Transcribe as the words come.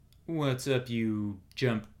What's up, you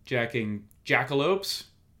jump-jacking jackalopes?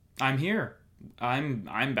 I'm here.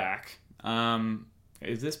 I'm back.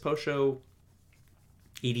 Is this post-show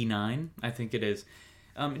 89? I think it is.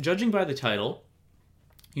 Judging by the title,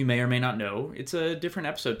 you may or may not know, it's a different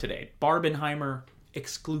episode today. Barbenheimer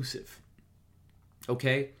exclusive.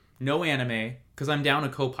 Okay? No anime, because I'm down a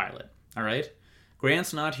co-pilot, alright?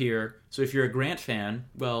 Grant's not here, so if you're a Grant fan,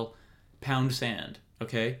 well, pound sand,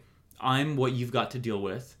 okay? I'm what you've got to deal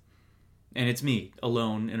with. And it's me,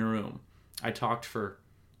 alone in a room. I talked for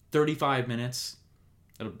 35 minutes,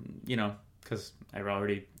 because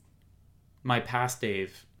my past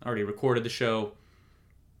Dave already recorded the show,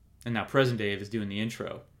 and now present Dave is doing the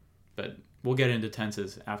intro. But we'll get into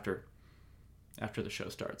tenses after the show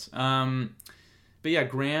starts. But yeah,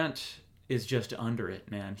 Grant is just under it,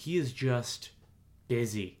 man. He is just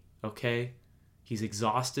busy, okay? He's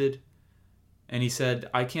exhausted. And he said,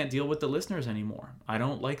 I can't deal with the listeners anymore. I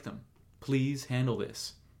don't like them. Please handle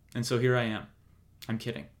this. And so here I am. I'm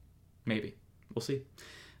kidding. Maybe. We'll see.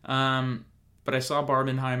 But I saw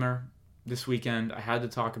Barbenheimer this weekend. I had to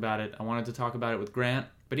talk about it. I wanted to talk about it with Grant.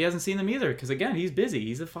 But he hasn't seen them either. Because again, he's busy.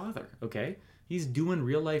 He's a father. Okay? He's doing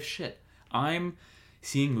real life shit. I'm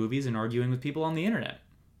seeing movies and arguing with people on the internet.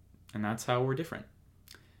 And that's how we're different.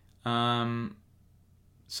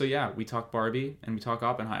 So yeah, we talk Barbie and we talk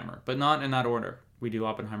Oppenheimer. But not in that order. We do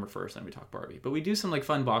Oppenheimer first, then we talk Barbie. But we do some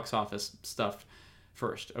fun box office stuff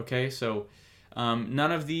first, okay? So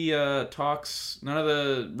none of the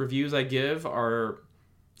reviews I give are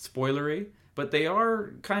spoilery, but they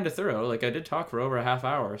are kind of thorough. I did talk for over a half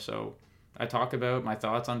hour, so I talk about my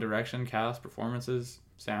thoughts on direction, cast, performances,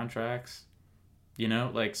 soundtracks,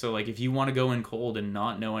 So if you want to go in cold and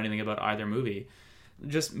not know anything about either movie,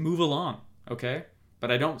 just move along, okay?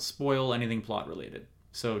 But I don't spoil anything plot related,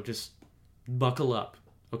 so just buckle up,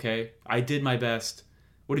 okay? I did my best.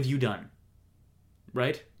 What have you done?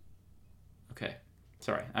 Right? Okay.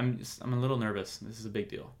 Sorry, I'm a little nervous. This is a big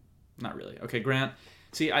deal. Not really. Okay, Grant.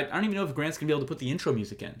 See, I don't even know if Grant's going to be able to put the intro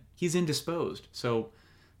music in. He's indisposed. So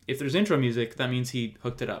if there's intro music, that means he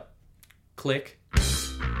hooked it up. Click.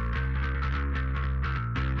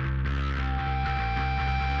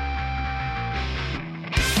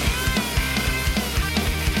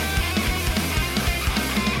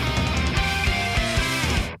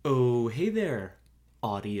 Oh, hey there,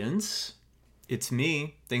 audience. It's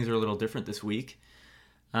me. Things are a little different this week.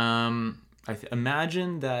 I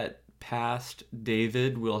imagine that past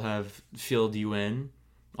David will have filled you in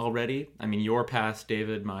already. I mean, your past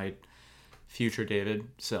David, my future David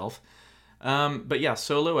self. But yeah,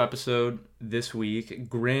 solo episode this week.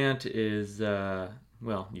 Grant is,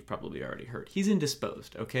 you've probably already heard. He's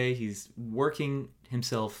indisposed, okay? He's working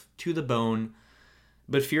himself to the bone,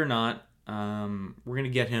 but fear not. We're going to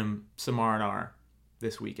get him some R&R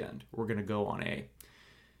this weekend. We're going to go on a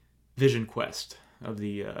vision quest of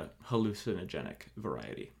the hallucinogenic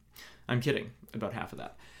variety. I'm kidding about half of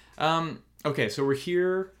that. Okay, so we're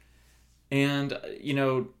here, and,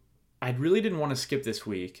 I really didn't want to skip this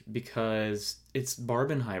week because it's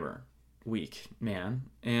Barbenheimer week, man.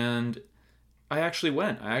 And I actually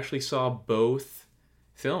went. I actually saw both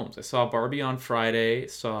films. I saw Barbie on Friday,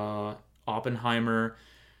 saw Oppenheimer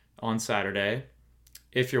on Saturday.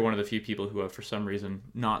 If you're one of the few people who have, for some reason,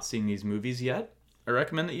 not seen these movies yet, I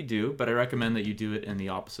recommend that you do, but I recommend that you do it in the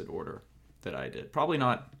opposite order that I did. Probably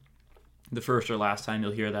not the first or last time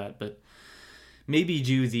you'll hear that, but maybe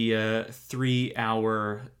do the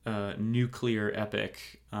 3-hour nuclear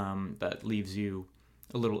epic that leaves you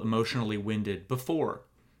a little emotionally winded before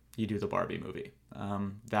you do the Barbie movie.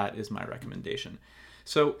 That is my recommendation.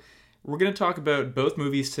 So we're going to talk about both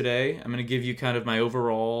movies today. I'm going to give you kind of my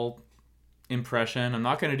overall impression. I'm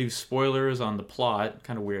not going to do spoilers on the plot.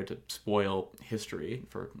 Kind of weird to spoil history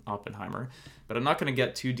for Oppenheimer. But I'm not going to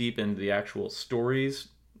get too deep into the actual stories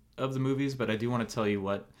of the movies. But I do want to tell you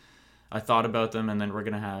what I thought about them. And then we're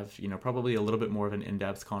going to have, probably a little bit more of an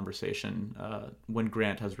in-depth conversation when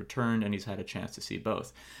Grant has returned and he's had a chance to see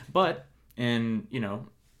both. But in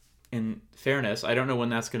fairness, I don't know when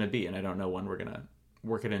that's going to be. And I don't know when we're going to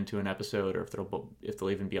work it into an episode or if they'll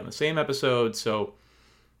even be on the same episode. So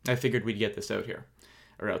I figured we'd get this out here,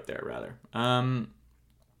 or out there rather. And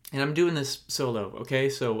I'm doing this solo, okay?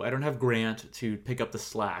 So I don't have Grant to pick up the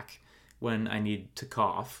slack when I need to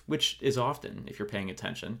cough, which is often, if you're paying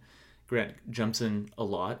attention. Grant jumps in a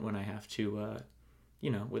lot when I have to,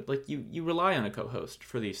 you rely on a co-host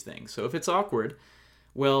for these things. So if it's awkward,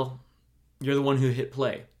 well, you're the one who hit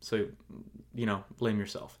play. So, blame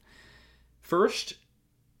yourself. First,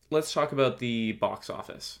 let's talk about the box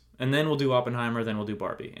office. And then we'll do Oppenheimer, then we'll do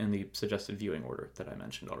Barbie in the suggested viewing order that I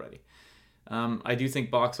mentioned already. I do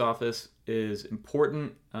think box office is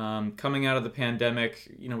important. Coming out of the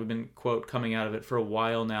pandemic, we've been, quote, coming out of it for a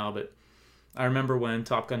while now, but I remember when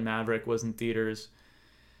Top Gun Maverick was in theaters,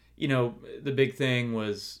 the big thing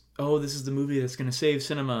was, oh, this is the movie that's going to save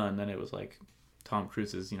cinema. And then it was like Tom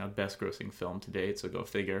Cruise's, best grossing film to date. So go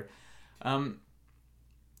figure.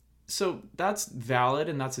 So that's valid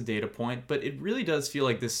and that's a data point, but it really does feel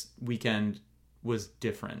like this weekend was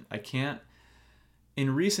different.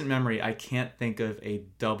 In recent memory, I can't think of a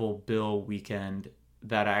double bill weekend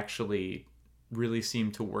that actually really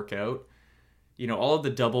seemed to work out. All of the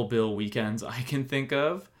double bill weekends I can think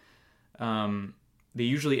of, they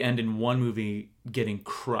usually end in one movie getting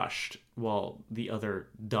crushed while the other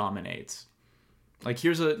dominates. Like,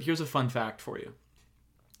 here's a fun fact for you.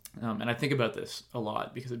 And I think about this a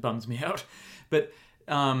lot because it bums me out. But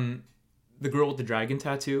The Girl with the Dragon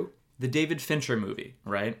Tattoo, the David Fincher movie,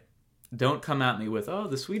 right? Don't come at me with, oh,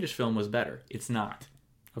 the Swedish film was better. It's not.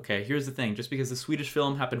 Okay, here's the thing. Just because the Swedish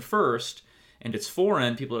film happened first and it's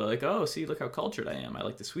foreign, people are like, oh, see, look how cultured I am. I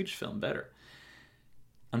like the Swedish film better.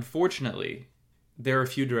 Unfortunately, there are a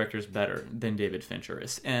few directors better than David Fincher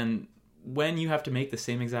is. And when you have to make the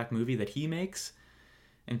same exact movie that he makes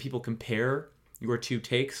and people compare your two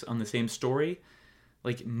takes on the same story,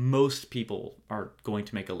 like, most people are going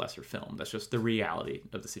to make a lesser film. That's just the reality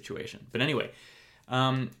of the situation. But anyway,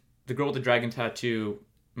 The Girl with the Dragon Tattoo,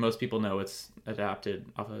 most people know it's adapted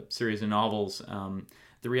off a series of novels.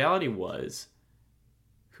 The reality was,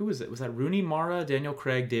 who was it? Was that Rooney Mara, Daniel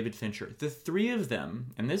Craig, David Fincher? The three of them,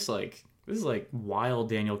 and this is like while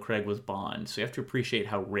Daniel Craig was Bond, so you have to appreciate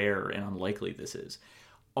how rare and unlikely this is.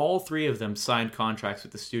 All three of them signed contracts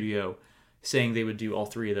with the studio saying they would do all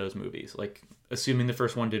three of those movies. Like, assuming the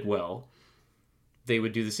first one did well, they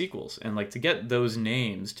would do the sequels. And like, to get those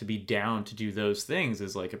names to be down to do those things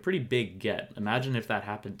is like a pretty big get. Imagine if that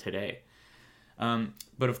happened today.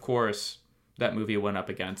 But of course, that movie went up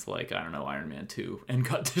against, like, I don't know, Iron Man 2 and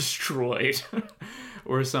got destroyed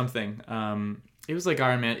or something. It was like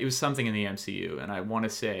Iron Man, it was something in the MCU, and I want to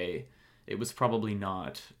say it was probably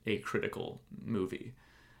not a critical movie.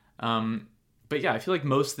 But yeah, I feel like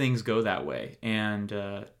most things go that way.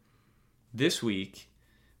 And this week,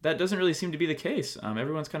 that doesn't really seem to be the case.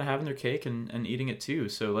 Everyone's kind of having their cake and eating it too.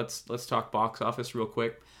 So let's talk box office real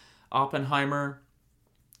quick. Oppenheimer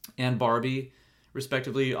and Barbie,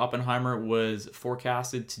 respectively. Oppenheimer was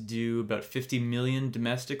forecasted to do about 50 million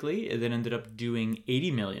domestically. It then ended up doing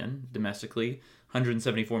 80 million domestically,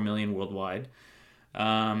 174 million worldwide.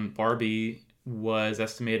 Barbie was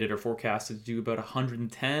estimated or forecasted to do about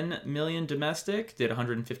 110 million domestic, did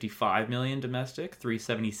 155 million domestic,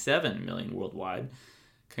 377 million worldwide.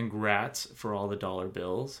 Congrats for all the dollar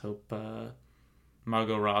bills. Hope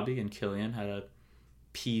Margot Robbie and Cillian had a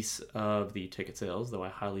piece of the ticket sales, though I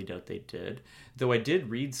highly doubt they did. Though I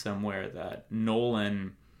did read somewhere that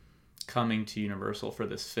Nolan, coming to Universal for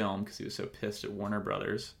this film because he was so pissed at Warner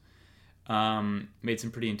Brothers, made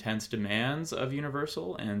some pretty intense demands of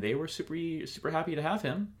Universal, and they were super happy to have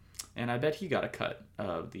him, and I bet he got a cut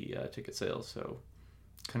of the ticket sales. So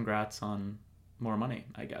congrats on more money,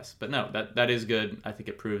 I guess. But no, that is good. I think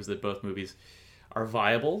it proves that both movies are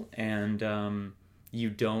viable, and you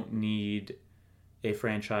don't need a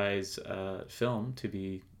franchise film to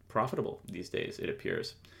be profitable these days, it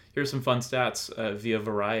appears. Here's some fun stats via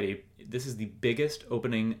Variety. This is the biggest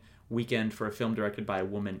opening weekend for a film directed by a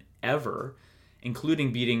woman ever,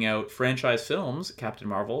 including beating out franchise films, Captain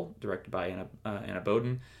Marvel, directed by Anna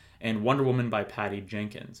Boden, and Wonder Woman by Patty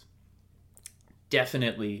Jenkins.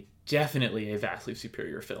 Definitely a vastly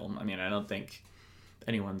superior film. I mean, I don't think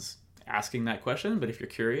anyone's asking that question, but if you're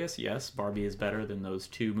curious, yes, Barbie is better than those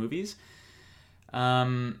two movies.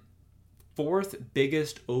 Fourth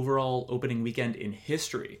biggest overall opening weekend in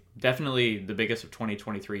history. Definitely the biggest of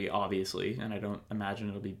 2023, obviously, and I don't imagine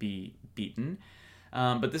it'll be beaten.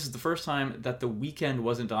 But this is the first time that the weekend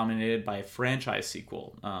wasn't dominated by a franchise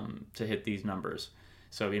sequel to hit these numbers.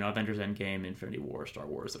 So, Avengers Endgame, Infinity War, Star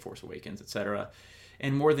Wars, The Force Awakens, etc.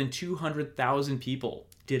 And more than 200,000 people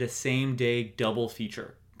did a same-day double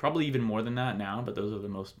feature. Probably even more than that now, but those are the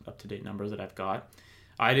most up-to-date numbers that I've got.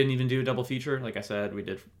 I didn't even do a double feature. Like I said, we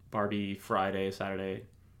did Barbie Friday, Saturday,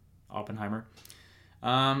 Oppenheimer.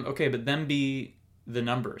 Okay, but then be the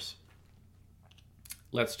numbers.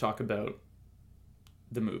 Let's talk about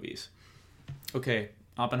the movies. Okay,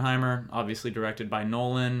 Oppenheimer, obviously directed by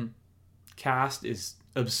Nolan. Cast is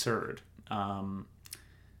absurd.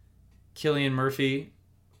 Cillian Murphy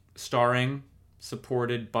starring,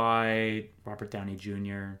 supported by Robert Downey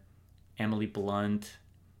Jr., Emily Blunt,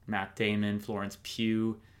 Matt Damon, Florence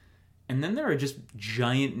Pugh. And then there are just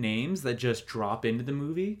giant names that just drop into the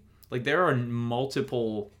movie. Like, there are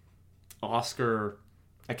multiple Oscar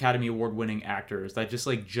Academy Award winning actors that just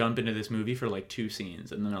like jump into this movie for like 2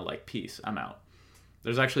 scenes and then they're like, peace, I'm out.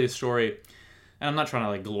 There's actually a story, and I'm not trying to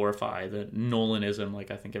like glorify the Nolanism, like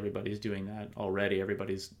I think everybody's doing that already.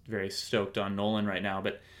 Everybody's very stoked on Nolan right now,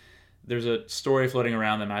 but there's a story floating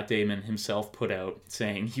around that Matt Damon himself put out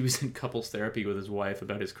saying he was in couples therapy with his wife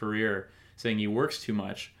about his career, saying he works too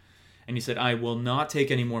much, and he said, I will not take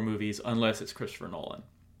any more movies unless it's Christopher Nolan.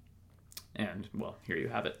 And well, here you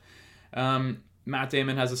have it. Matt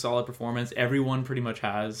Damon has a solid performance. Everyone pretty much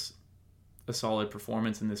has a solid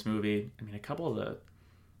performance in this movie. I mean,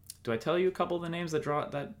 do I tell you a couple of the names that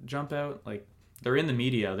jump out? Like, they're in the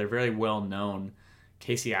media. They're very well known.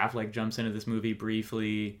 Casey Affleck jumps into this movie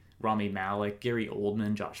briefly. Rami Malek, Gary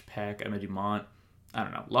Oldman, Josh Peck, Emma Dumont. I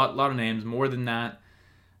don't know. Lot of names. More than that.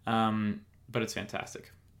 But it's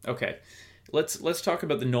fantastic. Okay. Let's talk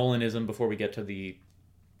about the Nolanism before we get to the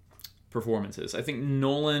performances. I think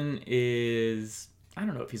Nolan is, I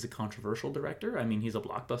don't know if he's a controversial director. I mean, he's a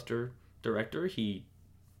blockbuster director. He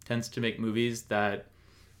tends to make movies that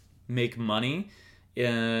make money.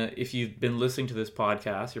 If you've been listening to this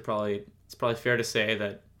podcast, it's probably fair to say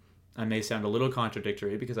that I may sound a little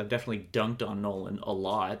contradictory because I've definitely dunked on Nolan a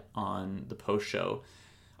lot on the post show.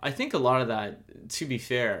 I think a lot of that, to be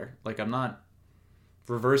fair, like I'm not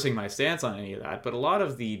reversing my stance on any of that, but a lot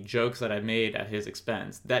of the jokes that I've made at his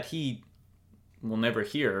expense that he will never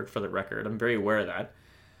hear, for the record, I'm very aware of that,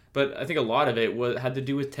 but I think a lot of it had to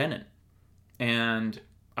do with Tenet, and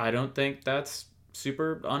I don't think that's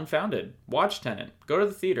super unfounded. Watch Tenet, go to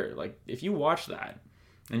the theater. Like, if you watch that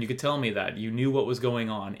and you could tell me that you knew what was going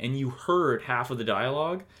on and you heard half of the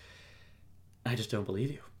dialogue, I just don't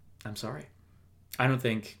believe you. I'm sorry. I don't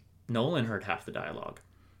think Nolan heard half the dialogue.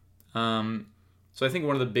 So I think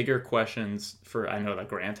one of the bigger questions I know that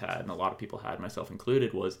Grant had, and a lot of people had, myself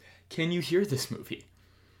included, was, can you hear this movie?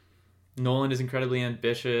 Nolan is incredibly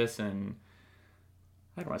ambitious and,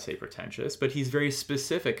 I don't want to say pretentious, but he's very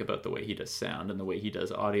specific about the way he does sound and the way he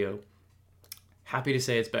does audio. Happy to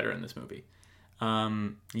say it's better in this movie.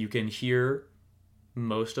 You can hear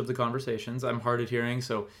most of the conversations. I'm hard at hearing,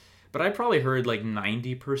 but I probably heard like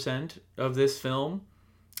 90% of this film.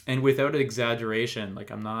 And without an exaggeration, like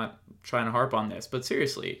I'm not trying to harp on this, but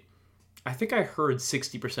seriously, I think I heard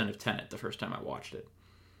 60% of Tenet the first time I watched it.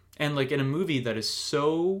 And like in a movie that is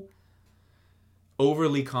so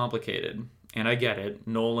overly complicated, and I get it,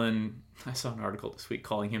 Nolan, I saw an article this week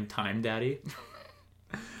calling him Time Daddy.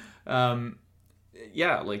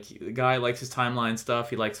 Yeah, like the guy likes his timeline stuff.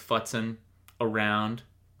 He likes futzing around,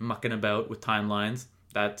 mucking about with timelines.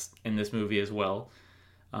 That's in this movie as well.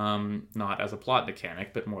 Not as a plot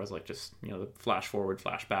mechanic, but more as like just, the flash forward,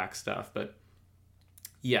 flashback stuff. But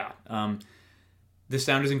yeah, the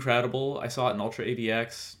sound is incredible. I saw it in Ultra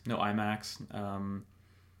AVX, no IMAX.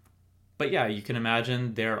 But yeah, you can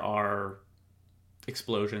imagine there are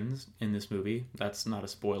explosions in this movie. That's not a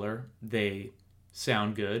spoiler. They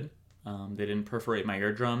sound good. They didn't perforate my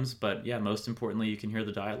eardrums, but yeah, most importantly, you can hear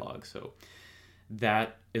the dialogue. So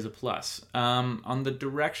that is a plus. On the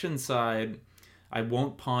direction side, I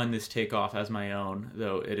won't pawn this takeoff as my own,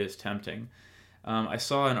 though it is tempting. I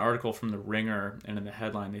saw an article from The Ringer, and in the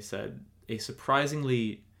headline they said, a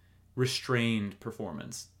surprisingly restrained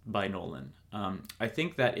performance by Nolan. I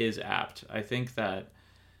think that is apt. I think that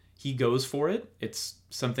he goes for it. It's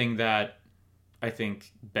something that I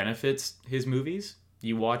think benefits his movies.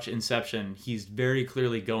 You watch Inception, he's very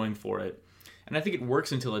clearly going for it. And I think it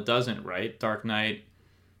works until it doesn't, right? Dark Knight,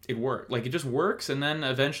 it worked. Like, it just works, and then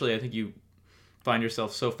eventually I think you find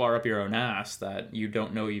yourself so far up your own ass that you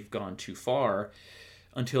don't know you've gone too far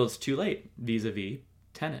until it's too late, vis-a-vis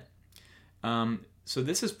Tenet. So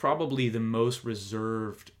this is probably the most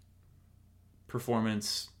reserved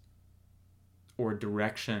performance or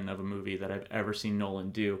direction of a movie that I've ever seen Nolan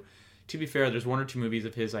do. To be fair, there's one or two movies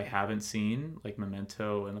of his I haven't seen, like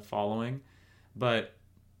Memento and The Following, but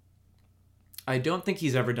I don't think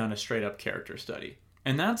he's ever done a straight-up character study.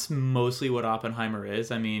 And that's mostly what Oppenheimer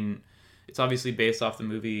is. I mean, it's obviously based off the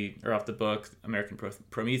movie, or off the book, American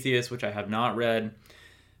Prometheus, which I have not read,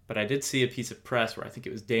 but I did see a piece of press where I think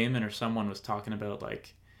it was Damon or someone was talking about,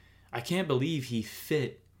 like, I can't believe he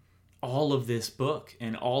fit all of this book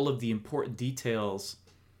and all of the important details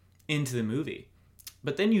into the movie.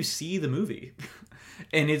 But then you see the movie,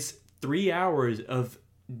 and it's 3 hours of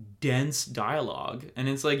dense dialogue, and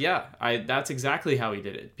it's like, yeah, that's exactly how he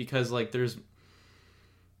did it, because like there's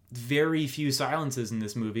very few silences in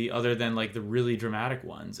this movie other than like the really dramatic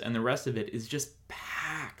ones, and the rest of it is just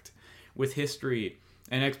packed with history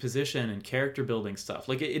and exposition and character building stuff.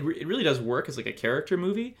 Like it really does work as like a character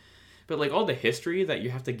movie, but like all the history that you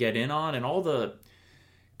have to get in on and all the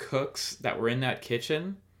cooks that were in that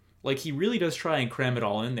kitchen, like he really does try and cram it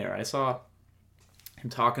all in there. I saw him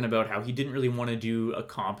talking about how he didn't really want to do a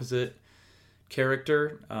composite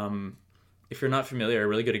character. If you're not familiar, a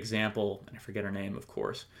really good example, and I forget her name, of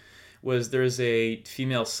course, was there's a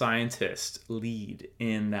female scientist lead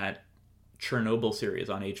in that Chernobyl series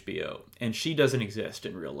on HBO, and she doesn't exist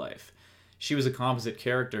in real life. She was a composite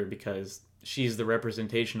character because she's the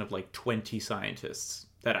representation of like 20 scientists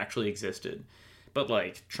that actually existed. But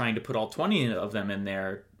like trying to put all 20 of them in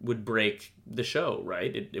there would break the show,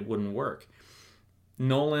 right? It wouldn't work.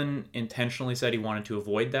 Nolan intentionally said he wanted to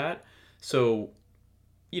avoid that. So,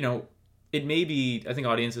 you know, it may be, I think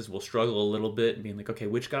audiences will struggle a little bit being like, okay,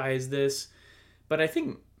 which guy is this? But I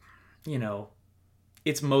think, you know,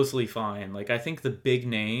 it's mostly fine. Like, I think the big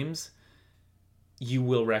names you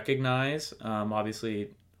will recognize.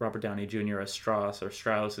 Obviously, Robert Downey Jr. as Strauss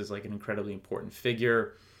is like an incredibly important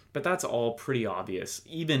figure. But that's all pretty obvious,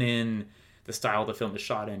 even in the style the film is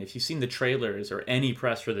shot in. If you've seen the trailers or any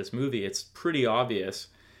press for this movie, it's pretty obvious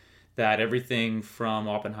that everything from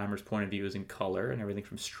Oppenheimer's point of view is in color and everything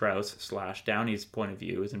from Strauss/Downey's point of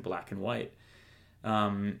view is in black and white.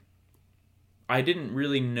 I didn't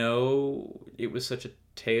really know it was such a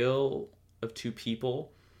tale of two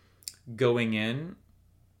people going in,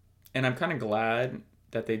 and I'm kind of glad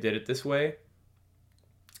that they did it this way.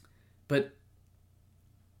 But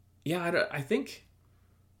yeah, I think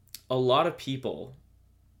a lot of people,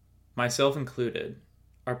 myself included,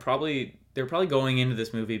 they're probably going into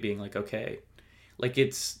this movie being like, okay, like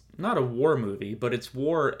it's not a war movie, but it's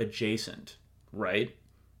war adjacent, right?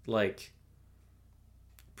 Like,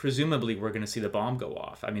 presumably we're going to see the bomb go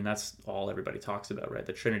off. I mean, that's all everybody talks about, right?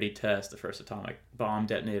 The Trinity test, the first atomic bomb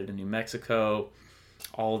detonated in New Mexico,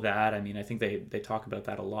 all of that. I mean, I think they talk about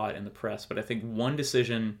that a lot in the press, but I think one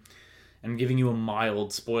decision, I'm giving you a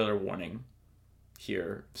mild spoiler warning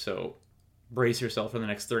here, so brace yourself for the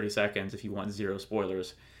next 30 seconds if you want zero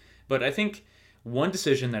spoilers. But I think one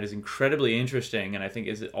decision that is incredibly interesting, and I think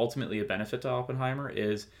is ultimately a benefit to Oppenheimer,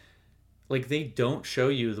 is like they don't show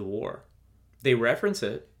you the war. They reference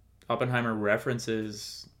it. Oppenheimer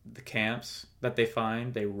references the camps that they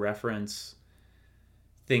find. They reference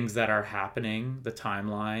things that are happening, the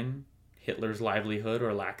timeline, Hitler's livelihood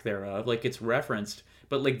or lack thereof. Like, it's referenced,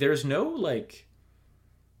 but like there's no like,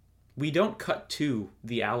 we don't cut to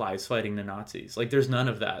the Allies fighting the Nazis. Like, there's none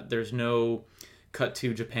of that. There's no cut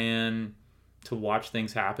to Japan to watch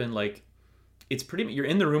things happen. Like, it's pretty, you're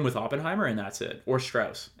in the room with Oppenheimer and that's it, or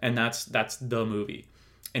Strauss, and that's the movie.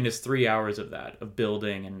 And it's 3 hours of that, of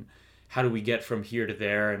building and how do we get from here to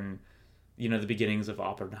there, and you know, the beginnings of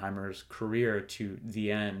Oppenheimer's career to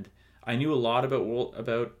the end. I knew a lot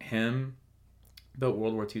about him, about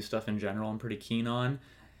World War II stuff in general. I'm pretty keen on,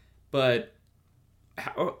 but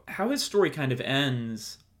how his story kind of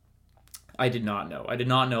ends, I did not know. I did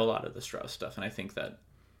not know a lot of the Strauss stuff, and I think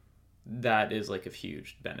that is like a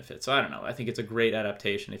huge benefit. So I don't know. I think it's a great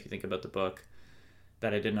adaptation if you think about the book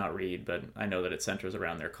that I did not read, but I know that it centers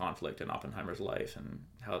around their conflict in Oppenheimer's life and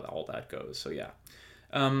how all that goes. So yeah.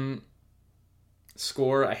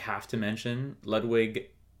 Score, I have to mention, Ludwig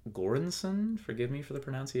Göransson, forgive me for the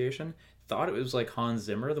pronunciation. Thought it was like Hans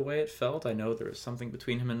Zimmer the way it felt. I know there was something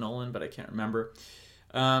between him and Nolan, but I can't remember.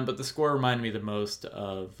 But the score reminded me the most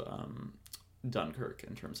of Dunkirk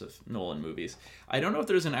in terms of Nolan movies. I don't know if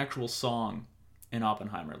there's an actual song in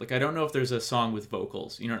Oppenheimer. Like, I don't know if there's a song with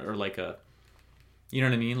vocals, you know, or like a, you know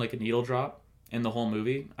what I mean? Like a needle drop in the whole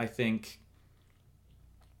movie. I think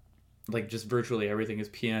like just virtually everything is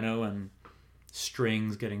piano and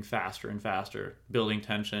strings getting faster and faster, building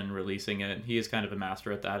tension, releasing it. He is kind of a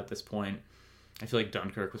master at that at this point. I feel like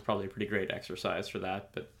Dunkirk was probably a pretty great exercise for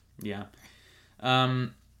that, but yeah.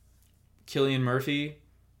 Cillian Murphy,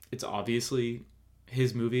 it's obviously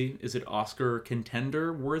his movie. Is it Oscar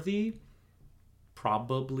contender worthy?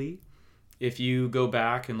 Probably. If you go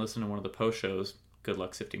back and listen to one of the post shows, good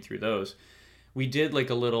luck sifting through those. We did like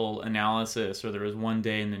a little analysis, or there was one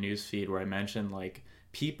day in the news feed where I mentioned like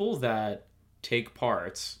people that take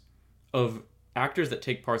parts of actors that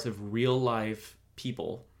take parts of real life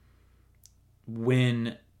people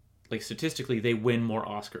win, like statistically, they win more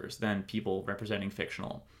Oscars than people representing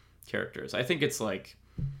fictional characters. I think it's like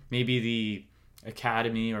maybe the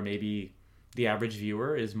Academy or maybe the average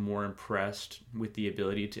viewer is more impressed with the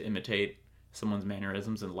ability to imitate someone's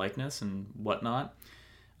mannerisms and likeness and whatnot.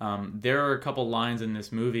 There are a couple lines in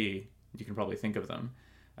this movie, you can probably think of them,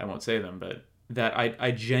 I won't say them, but that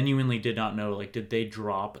I genuinely did not know, like, did they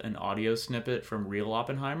drop an audio snippet from real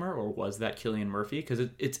Oppenheimer, or was that Cillian Murphy? Because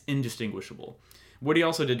it's indistinguishable. what he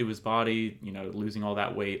also did to his body, losing all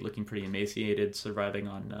that weight, looking pretty emaciated, surviving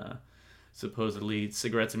on supposedly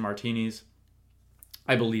cigarettes and martinis.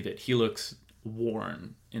 I believe it. He looks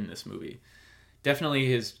worn in this movie. Definitely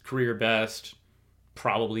his career best.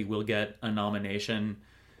 Probably will get a nomination.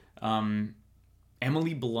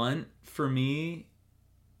 Emily Blunt, for me,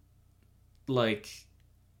 I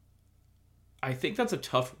think that's a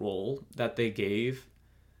tough role that they gave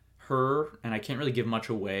her, and I can't really give much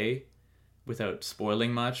away without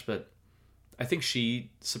spoiling much, but I think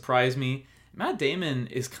she surprised me. Matt Damon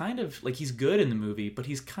is kind of, he's good in the movie, but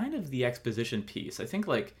he's kind of the exposition piece. I think,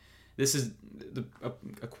 this is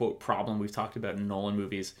a quote problem we've talked about in Nolan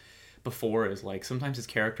movies before, is, sometimes his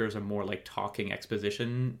characters are more talking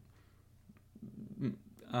exposition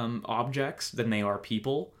objects than they are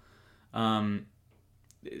people.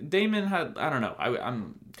 Damon had, I don't know,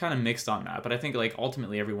 I'm kind of mixed on that, but I think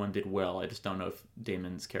ultimately everyone did well. I just don't know if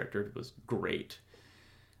Damon's character was great.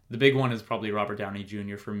 The big one is probably Robert Downey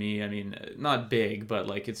Jr. for me. I mean, not big, but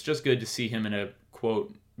it's just good to see him in a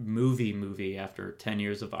quote movie after 10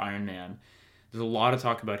 years of Iron Man. There's a lot of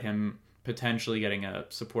talk about him potentially getting a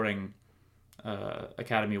supporting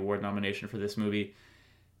Academy Award nomination for this movie.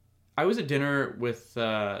 I was at dinner with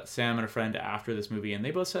Sam and a friend after this movie, and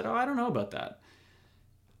they both said, I don't know about that.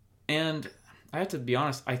 And I have to be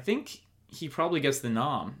honest, I think he probably gets the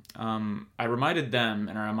nom. I reminded them,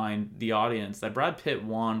 and I remind the audience, that Brad Pitt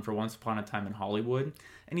won for Once Upon a Time in Hollywood,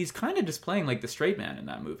 and he's kind of just playing the straight man in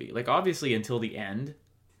that movie. Obviously until the end,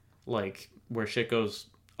 where shit goes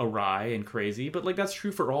awry and crazy, but that's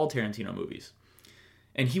true for all Tarantino movies.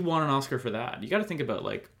 And he won an Oscar for that. You got to think about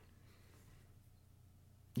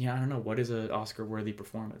I don't know, what is an Oscar-worthy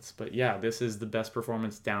performance? But yeah, this is the best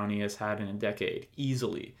performance Downey has had in a decade,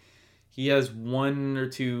 easily. He has one or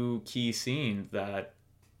two key scenes that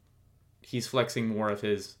he's flexing more of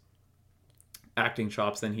his acting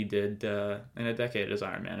chops than he did in a decade as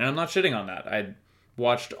Iron Man. And I'm not shitting on that. I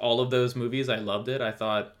watched all of those movies. I loved it. I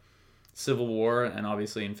thought Civil War and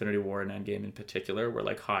obviously Infinity War and Endgame in particular were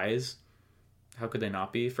highs. How could they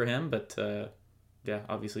not be for him? But yeah,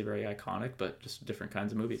 obviously very iconic, but just different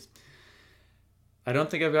kinds of movies. I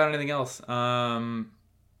don't think I've got anything else.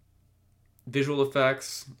 Visual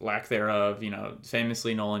effects, lack thereof.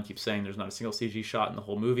 Famously Nolan keeps saying there's not a single CG shot in the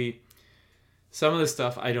whole movie. Some of the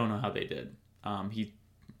stuff, I don't know how they did. He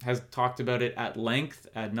has talked about it at length,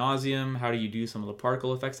 ad nauseum. How do you do some of the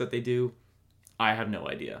particle effects that they do? I have no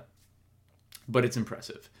idea. But it's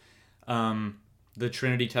impressive. The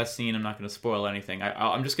Trinity test scene, I'm not going to spoil anything.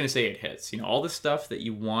 I'm just going to say it hits. All the stuff that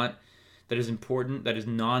you want, that is important, that is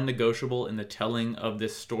non-negotiable in the telling of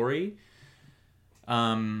this story,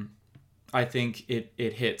 I think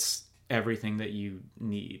it hits everything that you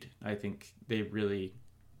need. I think they really,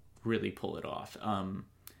 really pull it off.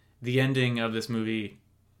 The ending of this movie,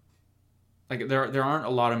 there aren't a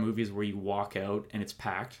lot of movies where you walk out and it's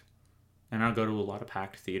packed. And I don't go to a lot of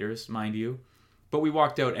packed theaters, mind you. But we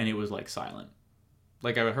walked out and it was silent.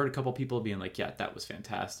 I heard a couple people being yeah, that was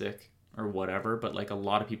fantastic or whatever. But a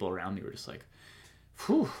lot of people around me were just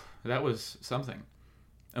whew, that was something.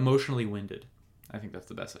 Emotionally winded. I think that's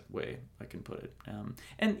the best way I can put it.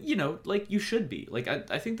 And, you should be.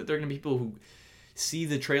 I think that there are going to be people who see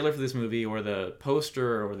the trailer for this movie or the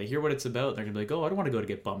poster or they hear what it's about. And they're going to be I don't want to go to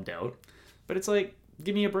get bummed out. But it's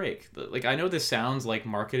give me a break. I know this sounds like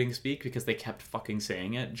marketing speak because they kept fucking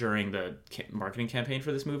saying it during the marketing campaign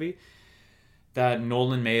for this movie, that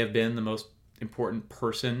Nolan may have been the most important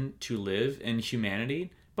person to live in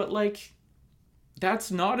humanity. But,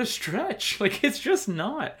 that's not a stretch. It's just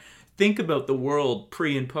not. Think about the world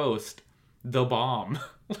pre and post the bomb.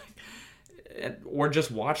 Or just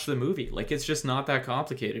watch the movie. It's just not that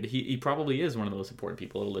complicated. He probably is one of the most important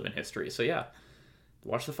people to live in history. So yeah,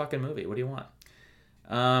 watch the fucking movie. What do you want?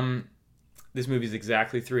 This movie's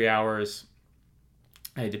exactly 3 hours.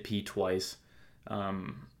 I had to pee twice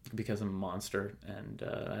because I'm a monster and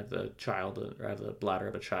I have the bladder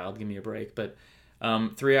of a child. Give me a break. But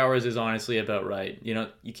 3 hours is honestly about right.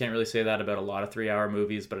 You can't really say that about a lot of 3-hour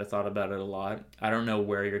movies, but I thought about it a lot. I don't know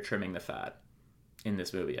where you're trimming the fat in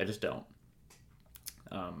this movie. I just don't.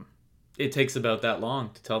 It takes about that long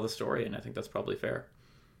to tell the story, and I think that's probably fair.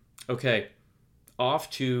 Okay, off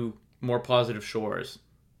to more positive shores.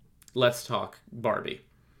 Let's talk Barbie.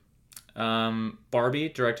 Barbie,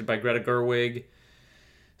 directed by Greta Gerwig,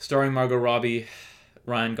 starring Margot Robbie,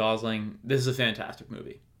 Ryan Gosling. This is a fantastic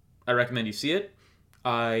movie. I recommend you see it.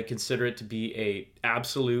 I consider it to be a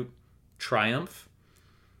absolute triumph.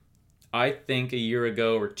 I think a year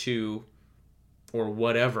ago or two or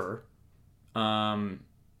whatever,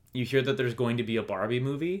 you hear that there's going to be a Barbie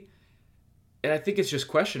movie, and I think it's just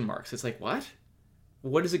question marks. It's what?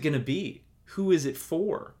 what is it going to be? Who is it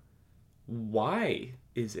for? Why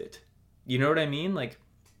is it? You know what I mean? Like,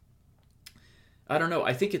 I don't know.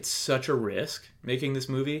 I think it's such a risk making this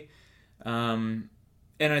movie. And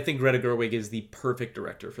I think Greta Gerwig is the perfect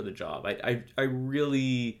director for the job. I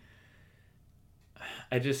really,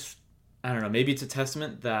 I don't know. Maybe it's a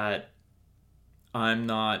testament that I'm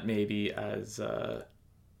not maybe as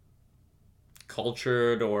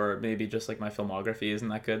cultured, or maybe just like my filmography isn't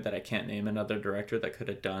that good, that I can't name another director that could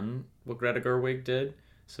have done what Greta Gerwig did.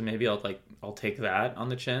 So maybe I'll take that on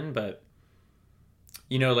the chin. But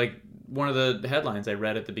like one of the headlines I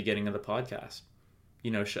read at the beginning of the podcast,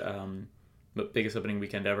 the biggest opening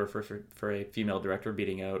weekend ever for a female director,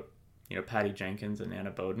 beating out Patty Jenkins and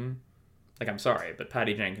Anna Boden. Like, I'm sorry, but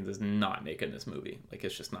Patty Jenkins is not making this movie. Like,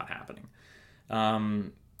 it's just not happening.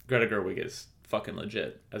 Greta Gerwig is fucking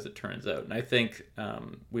legit, as it turns out. And I think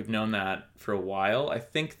we've known that for a while. I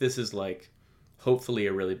think this is, like, hopefully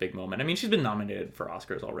a really big moment. I mean, she's been nominated for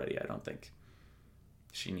Oscars already. I don't think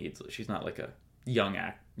she's not like a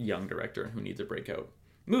young director who needs a breakout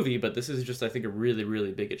movie, but this is just, I think, a really,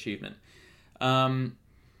 really big achievement.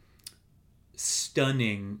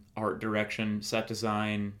 Stunning art direction, set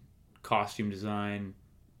design, costume design,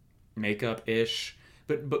 makeup-ish,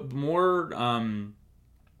 but more,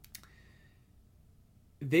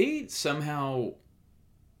 they somehow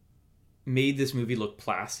made this movie look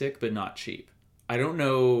plastic but not cheap. I don't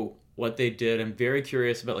know what they did. I'm very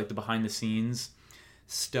curious about like the behind the scenes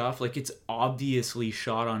stuff. Like, it's obviously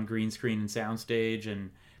shot on green screen and soundstage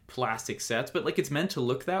and plastic sets, but like it's meant to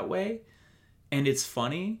look that way, and it's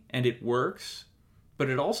funny and it works, but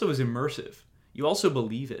it also is immersive. You also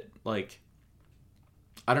believe it. Like,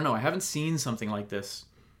 I don't know, I haven't seen something like this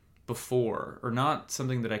before, or not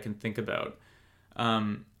something that I can think about.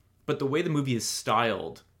 But the way the movie is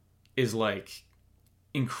styled is like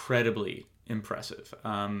incredibly impressive.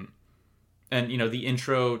 And the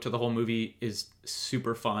intro to the whole movie is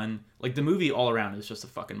super fun. Like, the movie all around is just a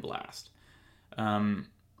fucking blast.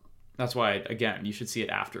 That's why, again, you should see it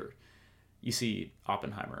after you see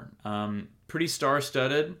Oppenheimer. Pretty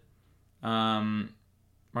star-studded.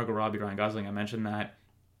 Margot Robbie, Ryan Gosling, I mentioned that.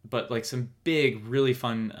 But like some big, really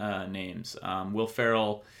fun names. Will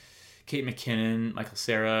Ferrell, Kate McKinnon, Michael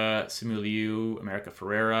Cera, Simu Liu, America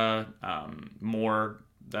Ferrera, more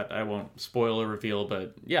that I won't spoil or reveal,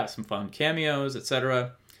 but yeah, some fun cameos,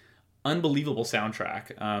 etc. Unbelievable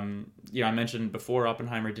soundtrack. I mentioned before,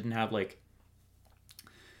 Oppenheimer didn't have like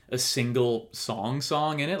a single song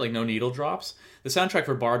in it, like no needle drops. The soundtrack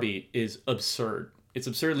for Barbie is absurd. It's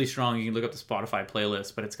absurdly strong. You can look up the Spotify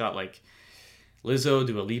playlist, but it's got like Lizzo,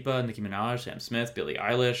 Dua Lipa, Nicki Minaj, Sam Smith, Billie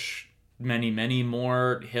Eilish, many, many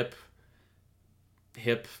more hip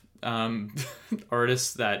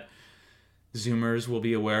artists that Zoomers will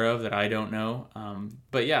be aware of that I don't know.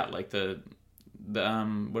 But yeah, like the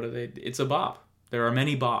what are they? It's a bop. There are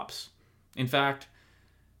many bops. In fact,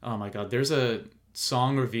 oh my God, there's a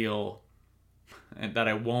song reveal that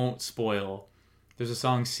I won't spoil. There's a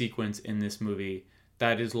song sequence in this movie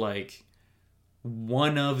that is like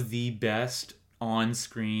one of the best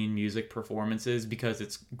on-screen music performances, because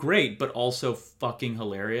it's great but also fucking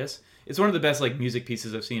hilarious. It's one of the best like music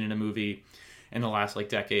pieces I've seen in a movie in the last like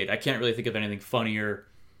decade. I can't really think of anything funnier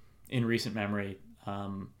in recent memory.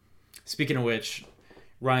 Speaking of which,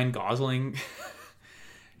 Ryan Gosling,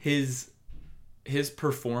 his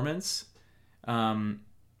performance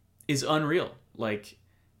is unreal. Like,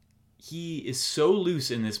 he is so loose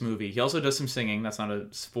in this movie. He also does some singing. That's not a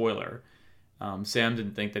spoiler. Sam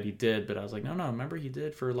didn't think that he did, but I was like, no, remember he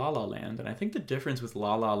did for La La Land. And I think the difference with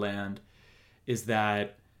La La Land is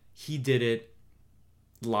that he did it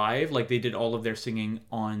live. Like, they did all of their singing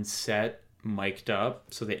on set, mic'd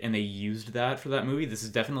up, and they used that for that movie. This is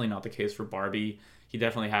definitely not the case for Barbie. He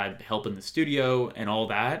definitely had help in the studio and all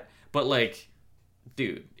that, but like,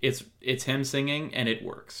 dude, it's him singing and it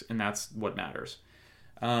works, and that's what matters.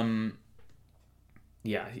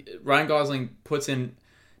 Yeah, Ryan Gosling puts in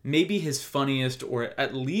maybe his funniest, or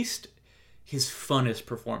at least his funnest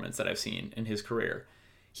performance that I've seen in his career.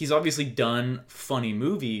 He's obviously done funny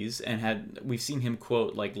movies, and we've seen him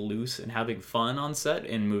quote like loose and having fun on set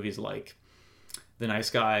in movies like The Nice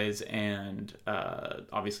Guys and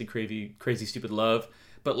obviously Crazy Stupid Love.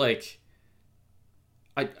 But like,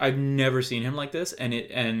 I've never seen him like this, and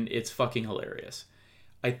it's fucking hilarious.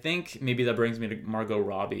 I think maybe that brings me to Margot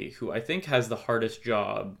Robbie, who I think has the hardest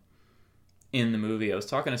job in the movie. I was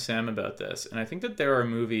talking to Sam about this, and I think that there are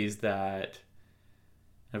movies that,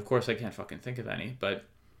 and of course I can't fucking think of any, but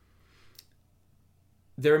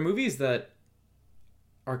there are movies that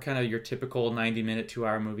are kind of your typical 90-minute,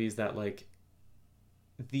 2-hour movies that like,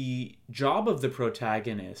 the job of the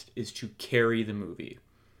protagonist is to carry the movie.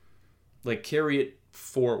 Like, carry it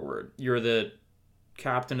forward. You're the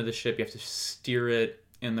captain of the ship. You have to steer it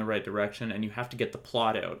in the right direction, and you have to get the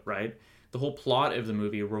plot out, right? The whole plot of the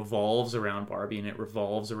movie revolves around Barbie, and it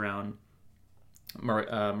revolves around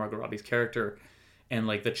Margot Robbie's character and,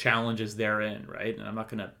 like, the challenges therein, right? And I'm not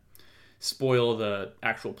going to spoil the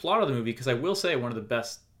actual plot of the movie, because I will say one of the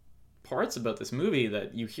best parts about this movie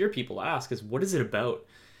that you hear people ask is, what is it about?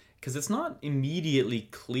 Because it's not immediately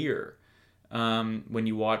clear when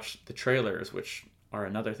you watch the trailers, which are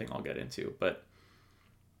another thing I'll get into. But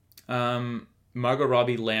Margot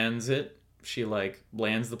Robbie lands it. She, like,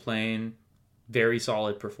 lands the plane. Very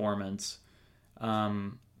solid performance.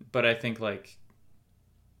 But I think, like,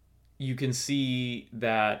 you can see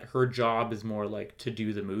that her job is more, like, to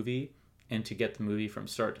do the movie and to get the movie from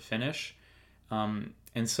start to finish.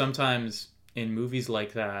 And sometimes in movies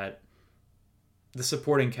like that, the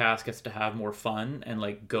supporting cast gets to have more fun and,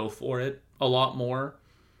 like, go for it a lot more.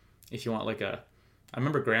 If you want, like, I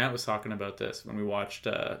remember Grant was talking about this when we watched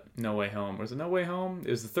No Way Home. Was it No Way Home? It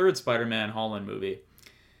was the third Spider-Man Holland movie.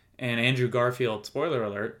 And Andrew Garfield, spoiler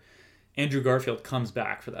alert, Andrew Garfield comes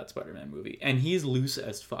back for that Spider-Man movie. And he's loose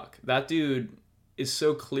as fuck. That dude is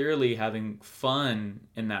so clearly having fun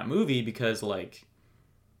in that movie because, like,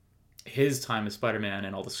 his time as Spider-Man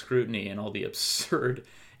and all the scrutiny and all the absurd,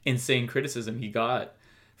 insane criticism he got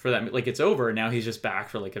for that, like, it's over and now he's just back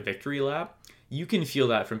for, like, a victory lap. You can feel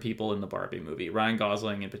that from people in the Barbie movie. Ryan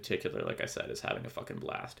Gosling in particular, like I said, is having a fucking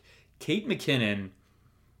blast. Kate McKinnon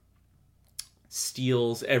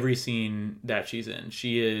steals every scene that she's in.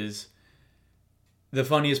 She is the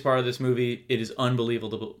funniest part of this movie. It is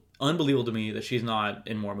unbelievable to me that she's not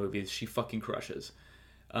in more movies. She fucking crushes.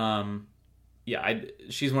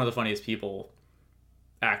 She's one of the funniest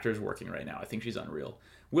actors working right now. I think she's unreal.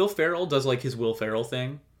 Will Ferrell does, like, his Will Ferrell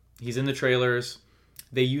thing. He's in the trailers.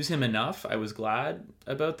 They use him enough. I was glad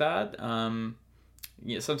about that.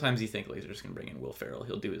 Sometimes you think, like, they're just going to bring in Will Ferrell.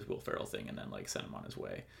 He'll do his Will Ferrell thing and then, like, send him on his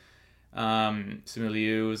way. Simu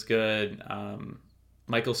Liu was good.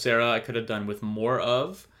 Michael Cera I could have done with more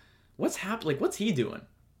of. What's happening? Like, what's he doing?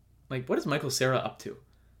 Like, what is Michael Cera up to?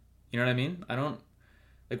 You know what I mean? I don't...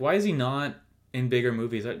 Like, why is he not in bigger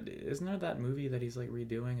movies? Isn't there that movie that he's, like,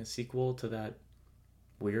 redoing, a sequel to that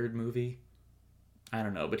weird movie? I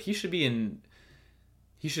don't know, but he should be in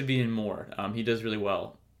more. He does really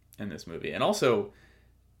well in this movie. And also,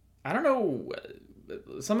 I don't know,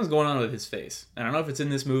 something's going on with his face. I don't know if it's in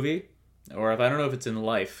this movie or I don't know if it's in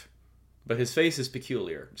life, but his face is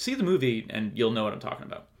peculiar. See the movie and you'll know what I'm talking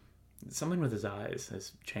about. Something with his eyes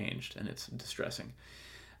has changed and it's distressing.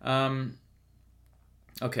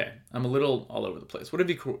 Okay, I'm a little all over the place. What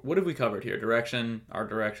have we covered here? Direction, art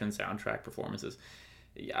direction, soundtrack, performances.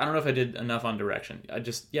 I don't know if I did enough on direction.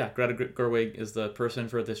 Greta Gerwig is the person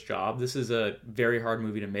for this job. This is a very hard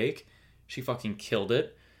movie to make. She fucking killed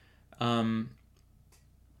it.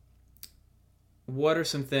 What are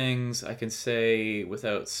some things I can say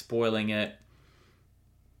without spoiling it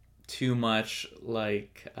too much?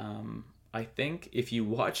 Like, I think if you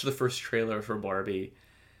watch the first trailer for Barbie,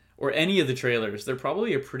 or any of the trailers, they're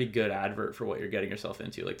probably a pretty good advert for what you're getting yourself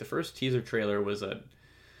into. Like, the first teaser trailer was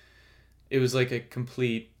like a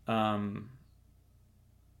complete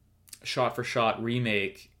shot-for-shot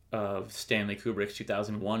remake of Stanley Kubrick's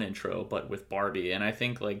 2001 intro, but with Barbie. And I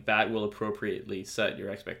think, like, that will appropriately set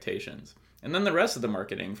your expectations. And then the rest of the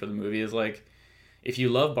marketing for the movie is like, if you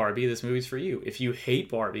love Barbie, this movie's for you. If you hate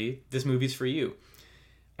Barbie, this movie's for you.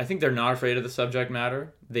 I think they're not afraid of the subject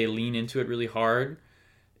matter. They lean into it really hard.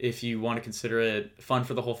 If you want to consider it fun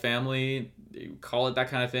for the whole family, call it that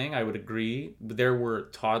kind of thing, I would agree. There were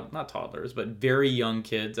not toddlers, but very young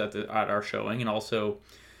kids at our showing, and also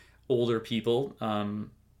older people.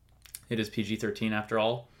 It is PG-13 after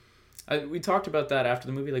all. We talked about that after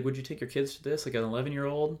the movie. Like, would you take your kids to this? Like an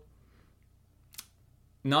 11-year-old?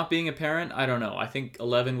 Not being a parent, I don't know. I think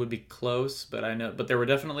 11 would be close, but there were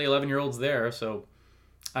definitely 11-year-olds there, so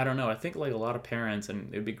I don't know. I think, like, a lot of parents,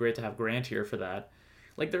 and it would be great to have Grant here for that.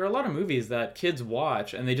 Like, there are a lot of movies that kids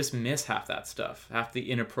watch and they just miss half that stuff, half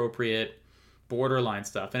the inappropriate, borderline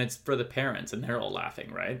stuff, and it's for the parents and they're all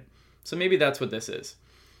laughing, right? So maybe that's what this is.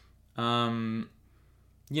 There are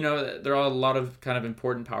a lot of kind of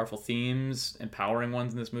important, powerful themes, empowering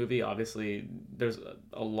ones in this movie. Obviously, there's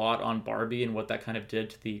a lot on Barbie and what that kind of did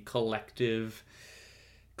to the collective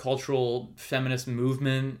cultural feminist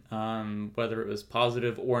movement, whether it was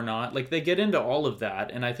positive or not. Like, they get into all of that,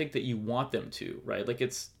 and I think that you want them to, right? Like,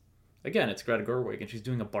 it's Greta Gerwig, and she's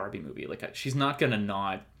doing a Barbie movie. Like, she's not gonna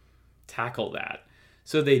not tackle that.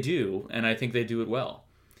 So they do, and I think they do it well.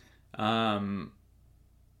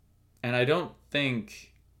 And I know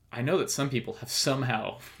that some people have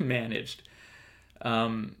somehow managed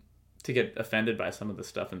to get offended by some of the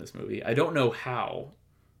stuff in this movie. I don't know how.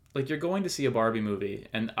 Like, you're going to see a Barbie movie,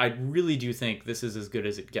 and I really do think this is as good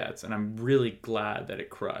as it gets, and I'm really glad that it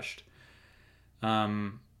crushed.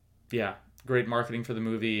 Yeah, great marketing for the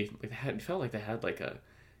movie. Like, it felt like they had like a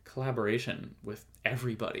collaboration with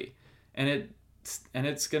everybody, and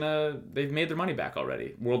they've made their money back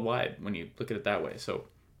already worldwide when you look at it that way. So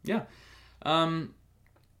yeah.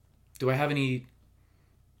 Do I have any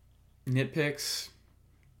nitpicks?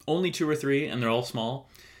 Only 2 or 3, and they're all small.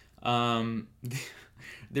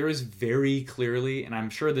 There is very clearly, and I'm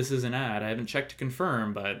sure this is an ad, I haven't checked to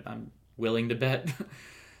confirm, but I'm willing to bet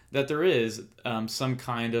that there is some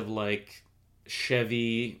kind of like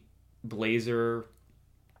Chevy Blazer,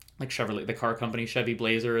 like Chevrolet, the car company, Chevy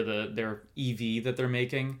Blazer, their EV that they're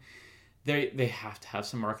making. They have to have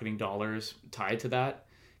some marketing dollars tied to that,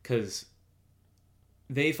 because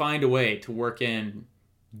they find a way to work in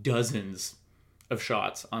dozens of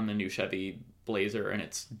shots on the new Chevy Blazer, and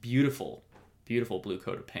it's beautiful, beautiful blue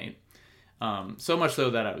coat of paint. So much so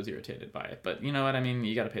that I was irritated by it. But you know what I mean?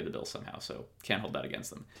 You got to pay the bill somehow, so can't hold that against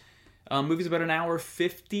them. Movie's about an hour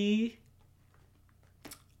 50.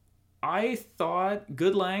 I thought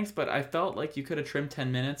good length, but I felt like you could have trimmed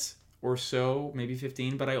 10 minutes or so, maybe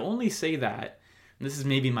 15. But I only say that, and this is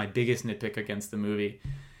maybe my biggest nitpick against the movie.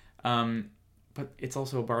 But it's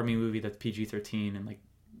also a Barbie movie that's PG-13, and like,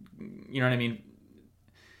 you know what I mean?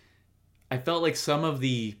 I felt like some of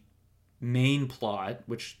the main plot,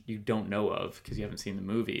 which you don't know of because you haven't seen the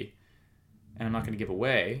movie, and I'm not going to give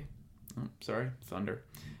away, thunder,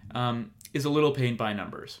 is a little paint by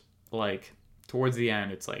numbers. Like, towards the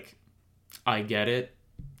end, it's like, I get it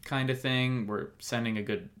kind of thing. We're sending a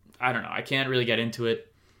good, I don't know, I can't really get into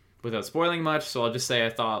it without spoiling much, so I'll just say I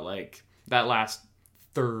thought like that last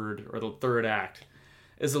third, or the third act,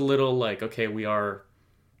 is a little like, okay,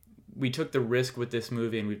 we took the risk with this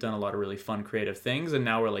movie and we've done a lot of really fun creative things, and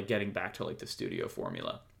now we're like getting back to like the studio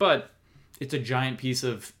formula. But it's a giant piece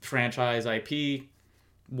of franchise IP.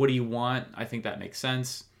 What do you want? I think that makes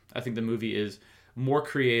sense. I think the movie is more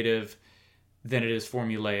creative than it is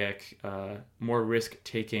formulaic, more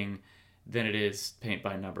risk-taking than it is paint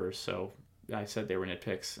by numbers. So I said they were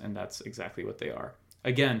nitpicks, and that's exactly what they are.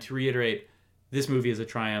 Again, to reiterate, this movie is a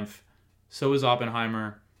triumph. So is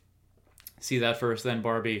Oppenheimer. See that first, then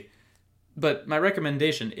Barbie. But my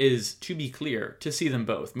recommendation is, to be clear, to see them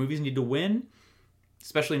both. Movies need to win,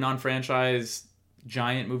 especially non-franchise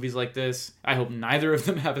giant movies like this. I hope neither of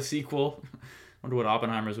them have a sequel. Wonder what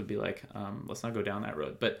Oppenheimer's would be like. Let's not go down that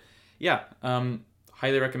road. But yeah,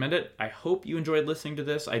 highly recommend it. I hope you enjoyed listening to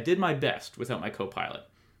this. I did my best without my co-pilot.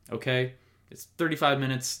 Okay? It's 35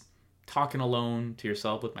 minutes talking alone to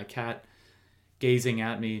yourself with my cat gazing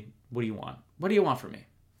at me. What do you want? What do you want from me?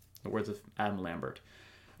 The words of Adam Lambert.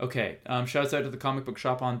 Okay, shouts out to the Comic Book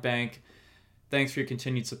Shop on Bank. Thanks for your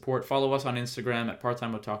continued support. Follow us on Instagram at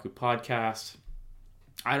Part-Time Otaku Podcast.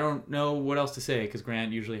 I don't know what else to say, because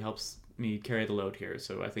Grant usually helps me carry the load here.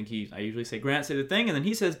 So I usually say, Grant, say the thing, and then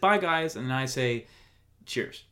he says, bye guys, and then I say, cheers.